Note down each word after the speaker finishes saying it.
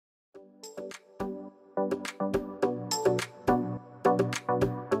Monkey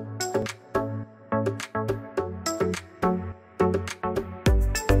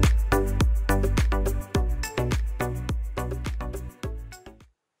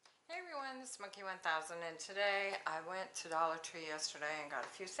 1000, and today I went to Dollar Tree yesterday and got a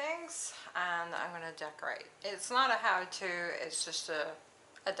few things, and I'm going to decorate. It's not a how-to, it's just a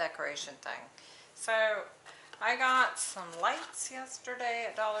decoration thing. So I got some lights yesterday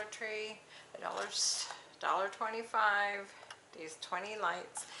at Dollar Tree, $1.25, these 20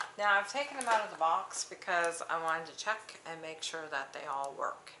 lights. Now I've taken them out of the box because I wanted to check and make sure that they all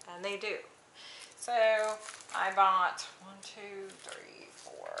work, and they do. So I bought 1, 2, 3,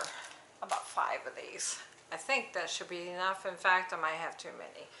 4, about 5 of these. I think that should be enough. In fact, I might have too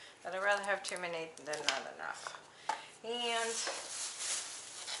many, but I'd rather have too many than not enough. And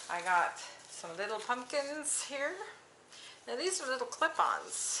I got some little pumpkins here. Now these are little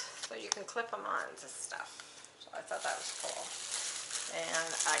clip-ons, so you can clip them on to stuff. So I thought that was cool.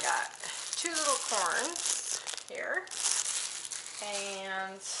 And I got 2 little corns here,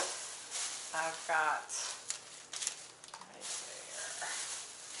 and I've got,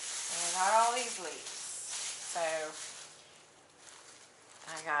 I got all these leaves. So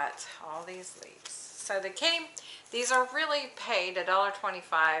I got all these leaves. So they came, these are really paid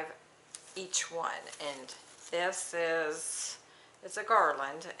 $1.25 each one, and this is, it's a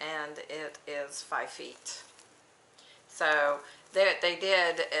garland, and it is 5 feet. So they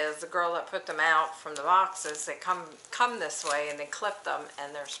did is the girl that put them out from the boxes, they come this way and they clip them,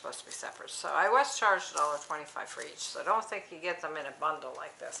 and they're supposed to be separate. So I was charged $1.25 for each, so I don't think you get them in a bundle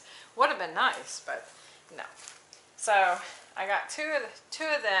like this. Would have been nice, but no. So I got two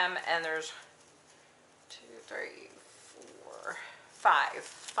of them, and there's 2, 3, 4,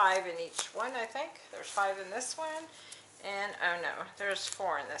 5 in each one. I think there's 5 in this one, and oh no, there's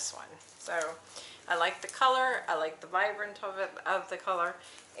 4 in this one. So I like the color, I like the vibrant of the color,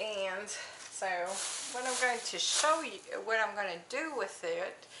 and so what I'm going to show you, what I'm going to do with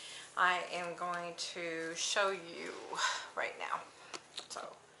it, I am going to show you right now.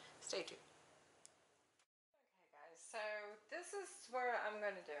 So stay tuned. Okay guys, so this is what I'm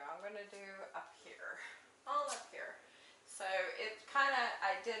going to do. I'm going to do up here, all up here. So it kind of,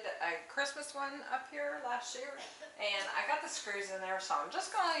 I did a Christmas one up here last year, and I got the screws in there, so I'm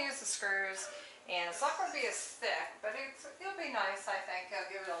just going to use the screws. And it's not going to be as thick, but it'll be nice, I think. I'll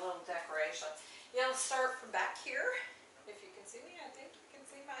give it a little decoration. It'll start from back here, if you can see me. I think you can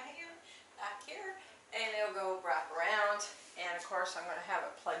see my hand back here. And it'll go wrap around. And of course, I'm going to have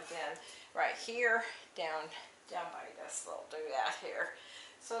it plugged in right here, down by this little doodad here.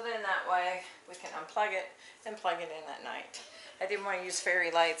 So then that way we can unplug it and plug it in at night. I didn't want to use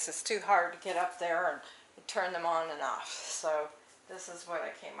fairy lights. It's too hard to get up there and turn them on and off. So this is what I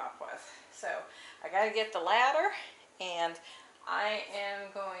came up with. So I got to get the ladder, and I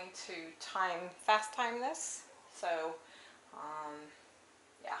am going to fast time this. So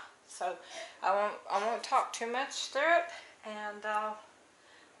yeah, so I won't talk too much through it, and I'll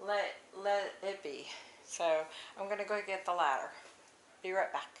let it be. So I'm going to go get the ladder. Be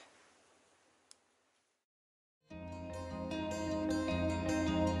right back.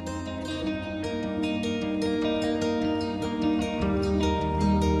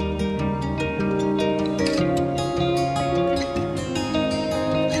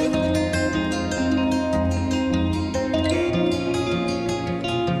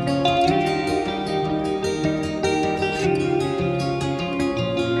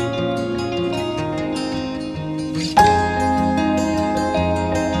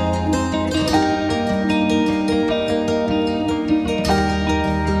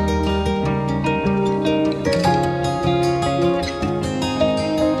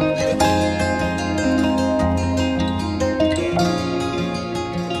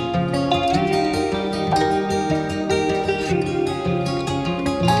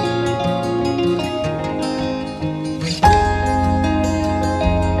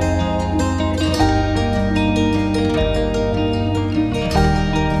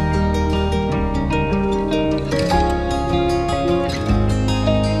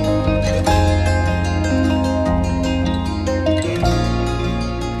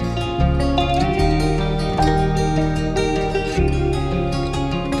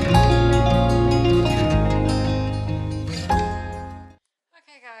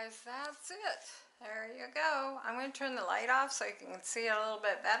 That's it. There you go. I'm going to turn the light off so you can see it a little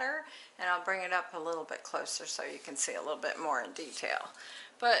bit better, and I'll bring it up a little bit closer so you can see a little bit more in detail.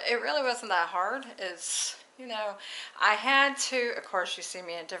 But it really wasn't that hard. It's, You know, I had to, of course you see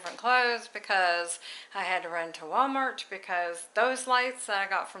me in different clothes because I had to run to Walmart because those lights that I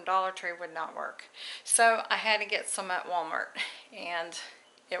got from Dollar Tree would not work. So I had to get some at Walmart and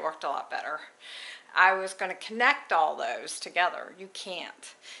it worked a lot better. I was going to connect all those together. You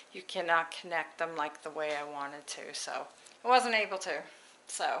can't. You cannot connect them like the way I wanted to. So I wasn't able to.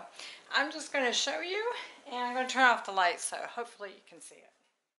 So I'm just going to show you and I'm going to turn off the lights so hopefully you can see it.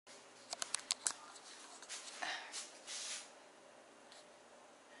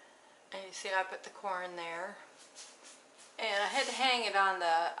 And you see I put the corn there. And I had to hang it on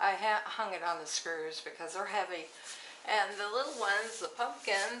the, hung it on the screws because they're heavy. And the little ones, the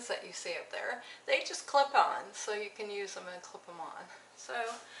pumpkins that you see up there, they just clip on. So you can use them and clip them on. So,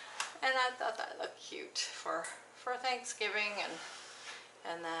 and I thought that looked cute for Thanksgiving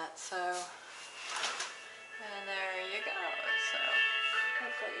and that. So, and there you go. So,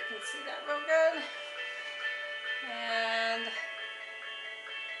 hopefully you can see that real good. And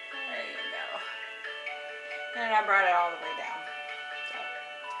there you go. And I brought it all the way down. So.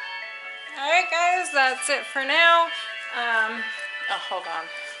 Alright guys, that's it for now. Oh, hold on.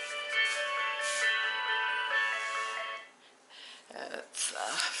 It's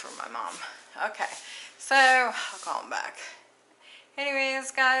for my mom. Okay, so I'll call him back.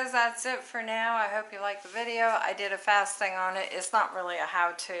 Anyways guys, that's it for now. I hope you liked the video. I did a fast thing on it. It's not really a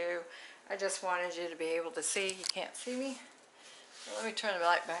how-to. I just wanted you to be able to see. You can't see me. Let me turn the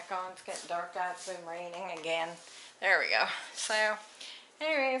light back on. It's getting dark out. It's been raining again. There we go. So,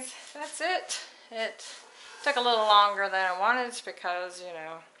 anyways, that's it. It took a little longer than I wanted because, you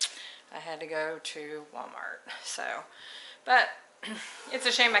know, I had to go to Walmart. So, but it's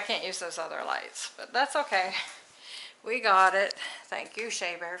a shame I can't use those other lights. But that's okay. We got it. Thank you,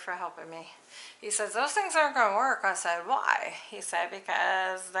 Shea Bear, for helping me. He says, those things aren't going to work. I said, why? He said,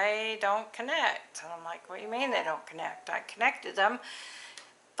 because they don't connect. And I'm like, what do you mean they don't connect? I connected them,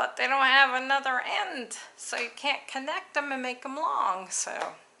 but they don't have another end. So you can't connect them and make them long.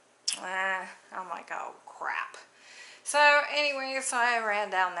 So, I'm like, oh, crap. So, anyway, so I ran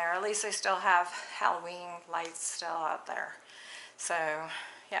down there. At least they still have Halloween lights still out there. So,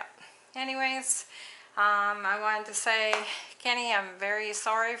 yeah. Anyways, I wanted to say, Kenny, I'm very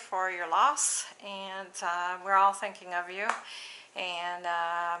sorry for your loss, and we're all thinking of you. And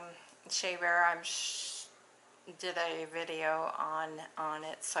Shea Bear, did a video on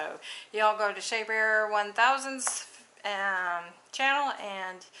it, so y'all go to Shea Bear 1000's channel,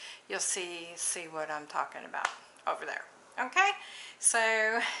 and you'll see what I'm talking about over there. Okay,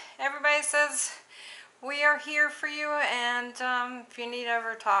 so everybody says we are here for you, and if you need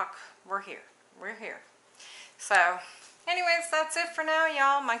ever talk, we're here. We're here. So, anyways, that's it for now,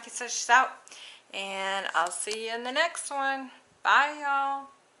 y'all. Monkey says she's out. And I'll see you in the next one. Bye, y'all.